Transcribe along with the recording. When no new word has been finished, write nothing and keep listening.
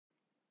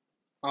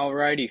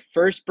Alrighty,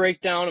 first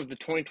breakdown of the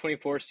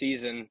 2024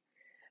 season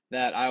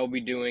that I will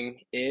be doing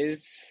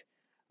is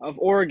of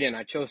Oregon.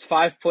 I chose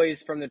 5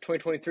 plays from the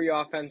 2023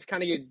 offense,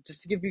 kind of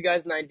just to give you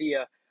guys an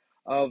idea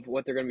of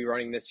what they're going to be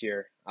running this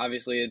year.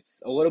 Obviously, it's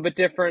a little bit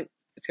different.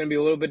 It's going to be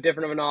a little bit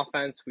different of an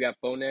offense. We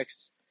got Bo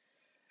Nix,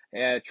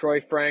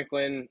 Troy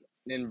Franklin,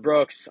 and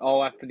Brooks all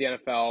left for the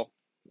NFL.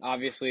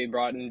 Obviously,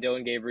 brought in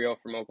Dylan Gabriel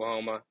from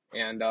Oklahoma,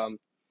 and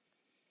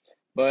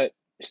but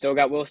still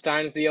got Will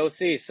Stein as the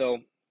OC. So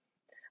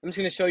I'm just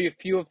going to show you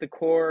a few of the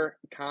core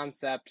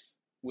concepts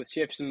with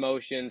shifts and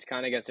motions,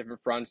 kind of against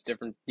different fronts,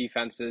 different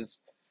defensive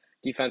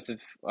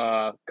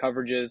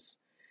coverages.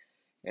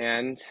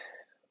 And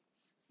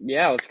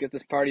yeah, let's get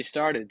this party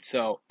started.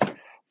 So,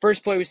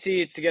 first play we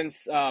see, it's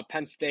against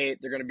Penn State.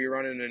 They're going to be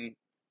running in,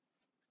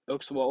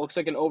 looks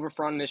like an over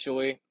front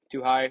initially,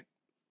 two high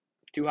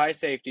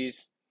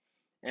safeties.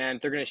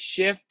 And they're going to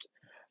shift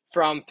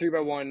from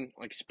 3-by-1,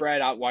 like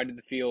spread out wide of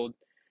the field.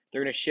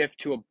 They're going to shift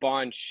to a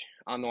bunch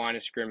on the line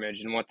of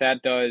scrimmage. And what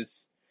that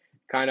does,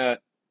 kind of,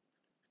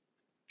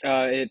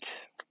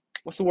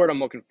 what's the word I'm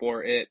looking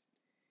for? It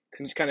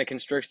just kind of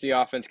constricts the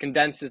offense,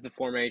 condenses the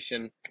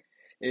formation,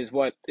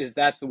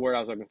 that's the word I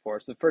was looking for.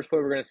 So the first play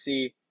we're going to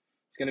see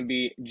is going to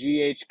be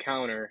GH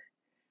counter.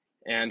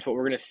 And what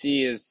we're going to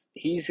see is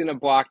he's going to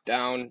block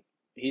down,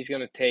 he's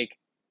going to take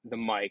the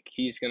mic.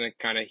 He's going to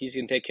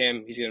take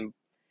him, he's going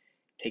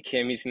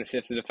to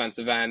sift the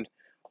defensive end.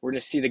 We're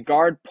going to see the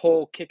guard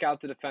pull, kick out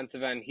the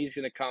defensive end. He's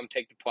going to come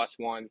take the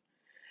 +1,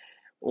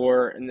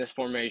 or in this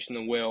formation,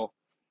 the will.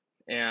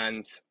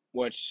 And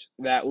which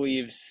that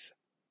leaves,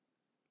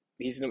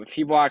 if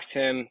he blocks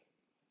him,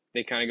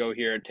 they kind of go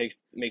here. It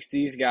makes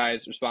these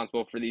guys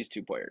responsible for these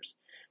two players.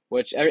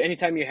 Which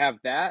anytime you have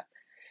that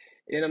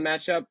in a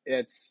matchup,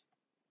 that's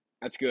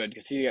good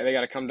because they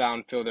got to come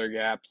down, fill their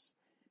gaps.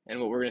 And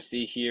what we're going to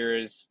see here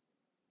is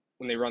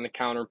when they run the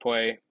counter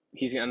play,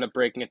 he's going to end up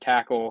breaking a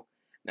tackle.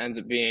 It ends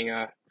up being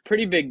a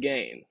pretty big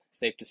gain,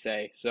 safe to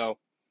say. So,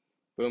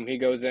 boom, he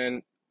goes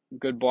in.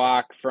 Good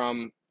block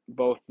from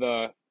both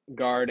the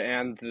guard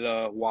and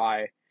the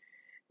Y.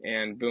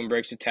 And boom,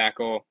 breaks a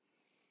tackle.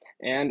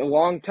 And a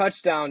long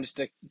touchdown just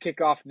to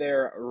kick off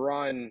their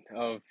run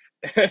of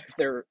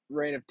their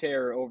reign of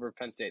terror over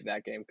Penn State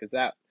that game, because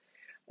that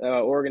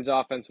Oregon's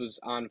offense was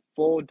on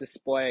full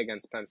display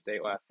against Penn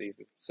State last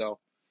season. So,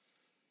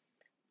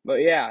 but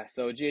yeah,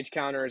 so GH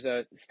counter is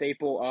a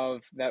staple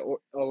of that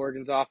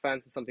Oregon's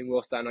offense. It's something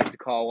Will Stein likes to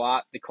call a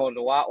lot. They called it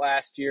a lot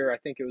last year. I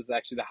think it was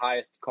actually the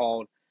highest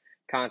called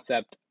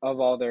concept of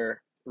all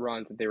their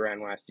runs that they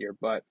ran last year.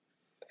 But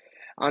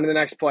on to the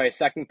next play.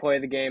 Second play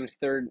of the game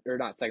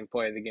second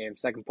play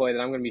that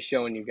I'm going to be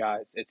showing you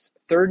guys. It's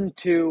 3rd and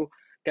 2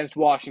 against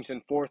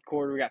Washington, fourth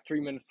quarter. We got 3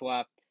 minutes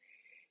left.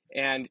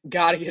 And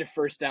got to get a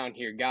first down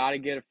here. Got to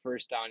get a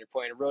first down. You're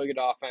playing a really good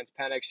offense.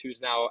 Penix, who's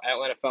now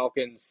Atlanta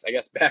Falcons, I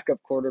guess, backup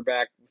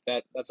quarterback.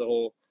 That's a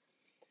whole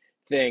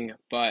thing.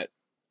 But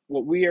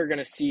what we are going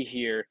to see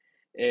here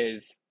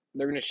is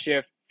they're going to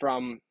shift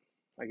from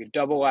like a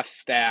double left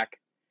stack.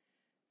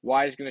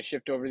 Y is going to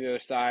shift over to the other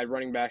side.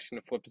 Running back's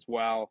going to flip as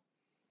well.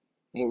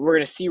 What we're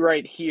going to see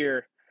right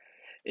here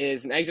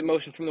is an exit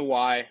motion from the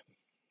Y.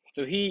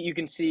 So you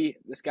can see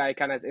this guy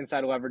kind of has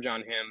inside leverage on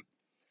him,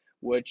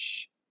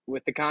 which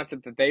with the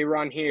concept that they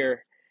run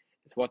here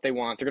is what they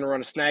want. They're going to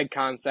run a snag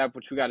concept,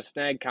 which we got a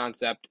snag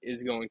concept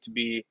is going to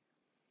be,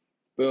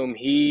 boom,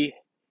 he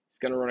is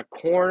going to run a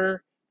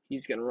corner.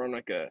 He's going to run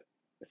like a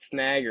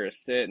snag or a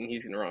sit, and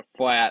he's going to run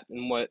flat.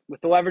 And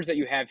with the leverage that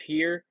you have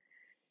here,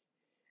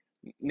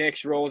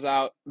 Nix rolls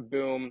out,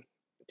 boom,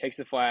 takes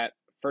the flat,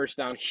 first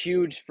down,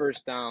 huge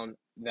first down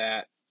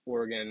that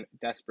Oregon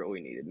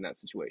desperately needed in that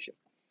situation.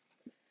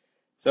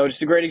 So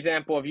just a great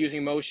example of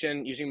using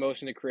motion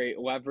to create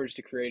leverage,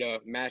 to create a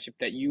matchup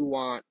that you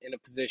want in a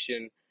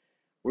position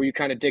where you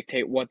kind of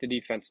dictate what the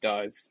defense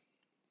does.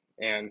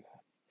 And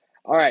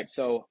all right,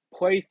 so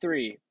play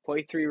three,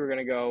 we're going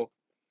to go,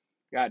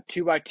 got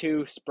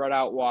 2-by-2 spread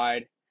out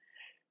wide,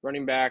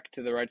 running back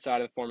to the right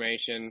side of the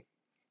formation.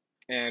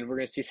 And we're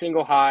going to see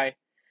single high.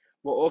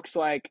 What looks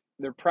like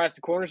the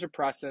corners are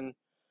pressing,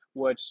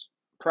 which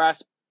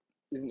press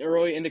is an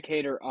early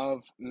indicator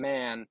of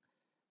man.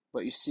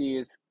 What you see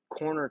is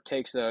corner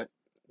takes a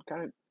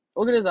kind of,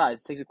 look at his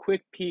eyes, takes a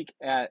quick peek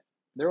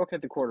they're looking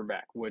at the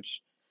quarterback,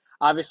 which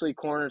obviously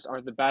corners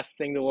aren't the best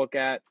thing to look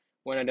at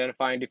when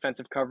identifying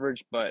defensive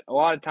coverage, but a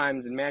lot of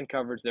times in man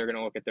coverage, they're going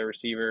to look at their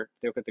receiver,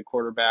 they look at the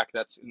quarterback.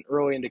 That's an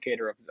early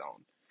indicator of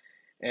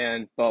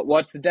zone. But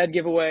what's the dead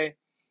giveaway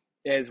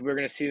is we're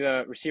going to see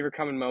the receiver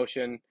come in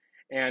motion,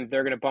 and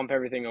they're going to bump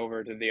everything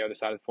over to the other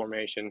side of the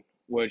formation,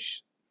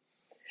 which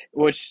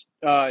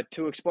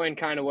to explain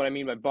kind of what I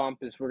mean by bump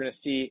is we're going to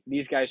see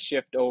these guys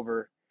shift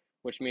over,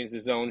 which means the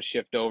zones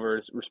shift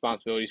over,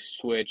 responsibilities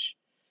switch.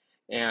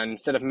 And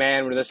instead of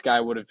man, where this guy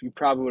you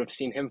probably would have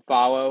seen him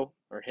follow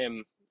or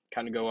him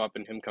kind of go up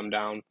and him come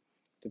down,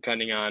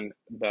 depending on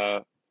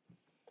the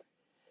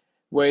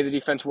way the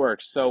defense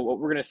works. So what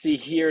we're going to see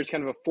here is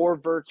kind of a 4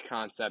 verts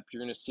concept.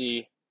 You're going to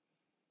see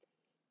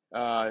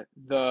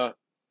the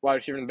wide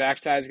receiver in the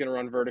backside is going to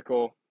run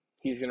vertical.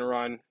 he's going to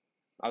run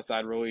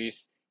outside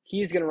release.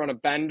 He's going to run a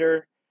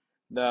bender.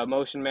 The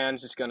motion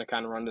man's just going to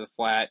kind of run to the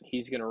flat.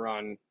 He's going to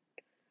run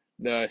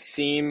the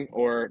seam,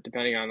 or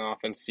depending on the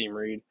offense, seam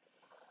read.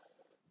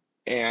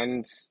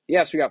 And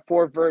yes, we got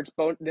 4 verts.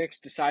 Bo Nix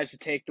decides to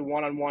take the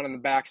one-on-one on the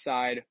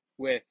backside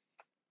with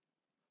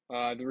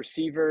the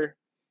receiver,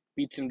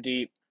 beats him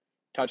deep,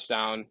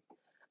 touchdown.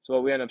 So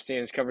what we end up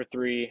seeing is cover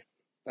 3.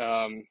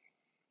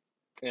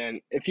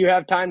 And if you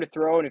have time to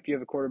throw, and if you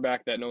have a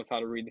quarterback that knows how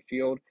to read the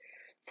field,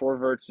 4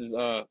 verts is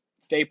a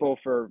staple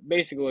for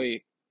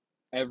basically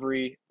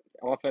every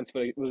offense,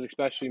 but it was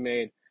especially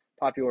made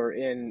popular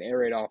in air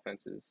raid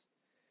offenses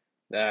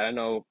that I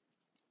know.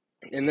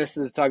 And this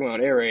is talking about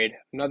air raid.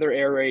 Another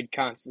air raid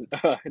concept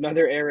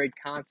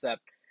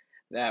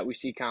that we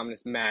see common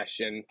is mesh.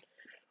 And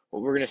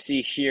what we're going to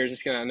see here is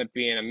just going to end up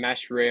being a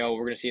mesh rail.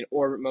 We're going to see an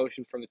orbit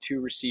motion from the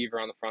 2 receiver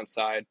on the front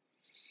side.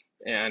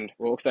 And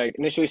what looks like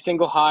initially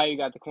single high, you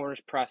got the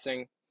corners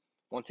pressing.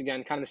 Once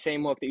again, kind of the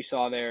same look that you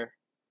saw there.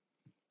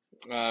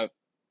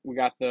 We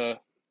got the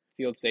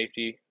field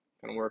safety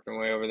kind of working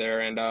way over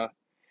there. And so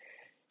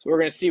we're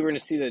going to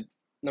see the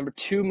number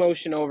 2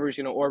 motion over is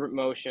going to orbit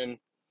motion.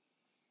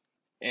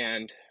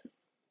 And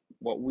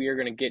what we are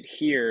going to get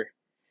here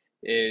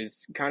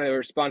is kind of the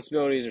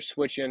responsibilities are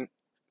switching.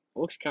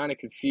 Looks kind of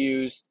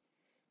confused,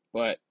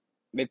 but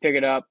they pick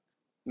it up.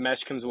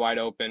 Mesh comes wide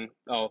open.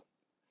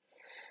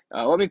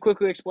 Let me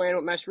quickly explain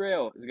what mesh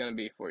rail is going to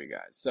be for you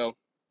guys. So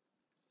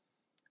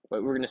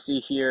what we're going to see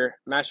here,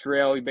 mesh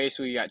rail, you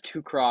basically got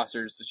 2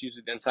 crossers. It's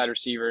usually the inside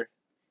receiver.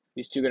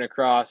 These 2 going to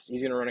cross.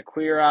 He's going to run a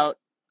clear out.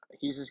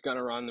 He's just going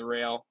to run the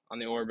rail on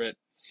the orbit.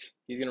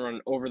 He's going to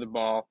run over the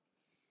ball.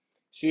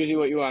 So usually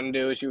what you want to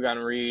do is you want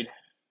to read.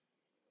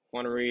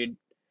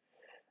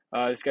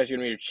 This guy's going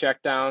to read a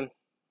check down.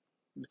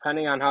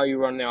 Depending on how you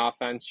run the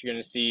offense, you're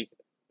going to see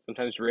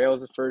sometimes rail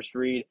is the first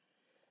read.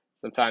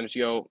 Sometimes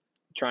you go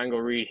triangle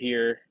read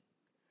here.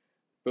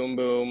 Boom,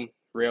 boom.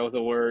 Rails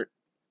alert.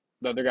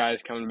 The other guy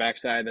is coming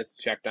backside. That's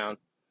the check down.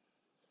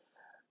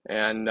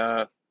 And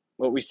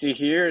what we see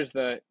here is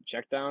the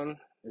check down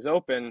is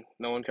open.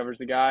 No one covers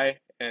the guy.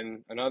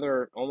 And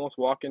another almost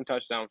walk-in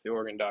touchdown for the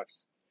Oregon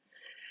Ducks.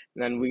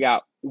 And then we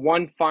got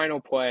one final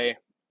play.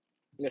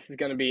 This is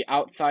going to be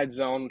outside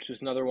zone, which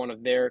is another one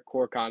of their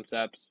core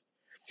concepts.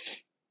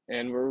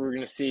 And what we're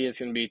going to see is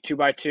going to be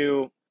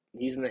 2x2.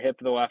 He's in the hip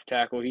of the left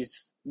tackle.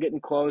 He's getting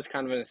close,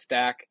 kind of in a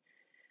stack.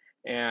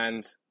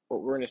 And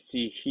what we're going to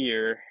see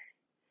here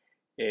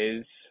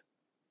is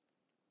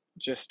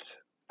just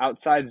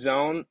outside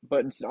zone,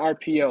 but it's an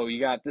RPO. You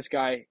got this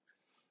guy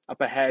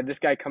up ahead, this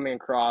guy coming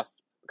across,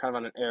 kind of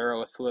on an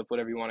arrow, a slip,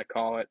 whatever you want to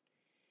call it.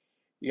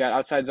 You got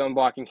outside zone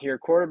blocking here.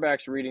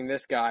 Quarterback's reading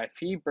this guy. If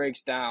he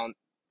breaks down,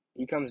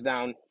 he comes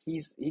down,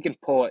 he can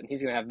pull it, and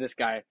he's going to have this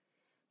guy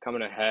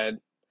coming ahead.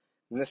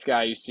 And this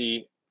guy, you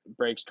see,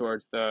 breaks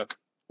towards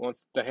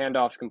once the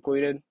handoff's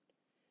completed,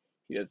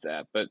 he does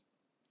that. But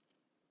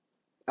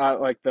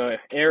like the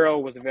arrow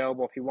was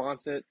available if he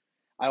wants it.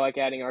 I like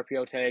adding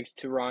RPO tags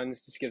to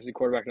runs. Just gives the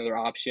quarterback another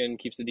option,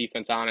 keeps the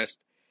defense honest.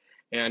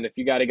 And if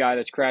you got a guy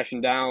that's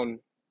crashing down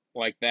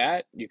like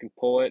that, you can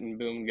pull it and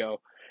boom,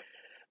 go.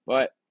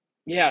 But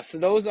yeah, so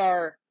those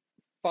are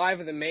 5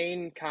 of the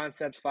main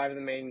concepts, 5 of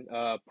the main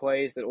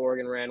plays that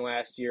Oregon ran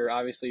last year.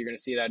 Obviously, you're going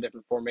to see that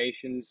different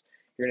formations.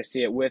 You're going to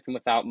see it with and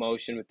without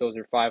motion, but those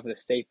are 5 of the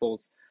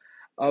staples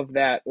of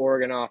that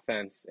Oregon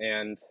offense.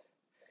 And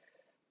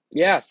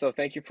yeah, so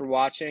thank you for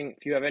watching.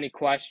 If you have any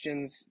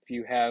questions, if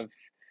you have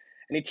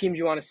any teams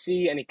you want to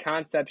see, any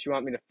concepts you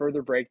want me to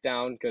further break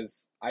down,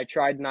 because I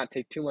tried not to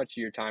take too much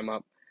of your time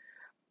up,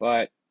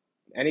 but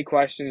any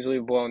questions,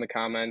 leave below in the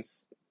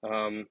comments.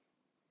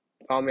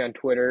 Follow me on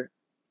Twitter.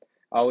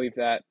 I'll leave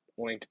that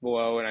linked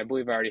below, and I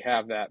believe I already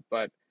have that.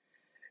 But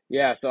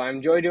yeah, so I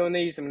enjoy doing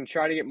these. I'm going to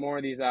try to get more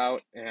of these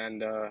out.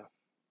 And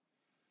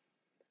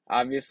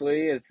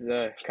obviously, as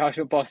the college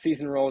football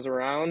season rolls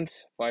around,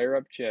 fire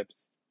up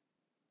chips.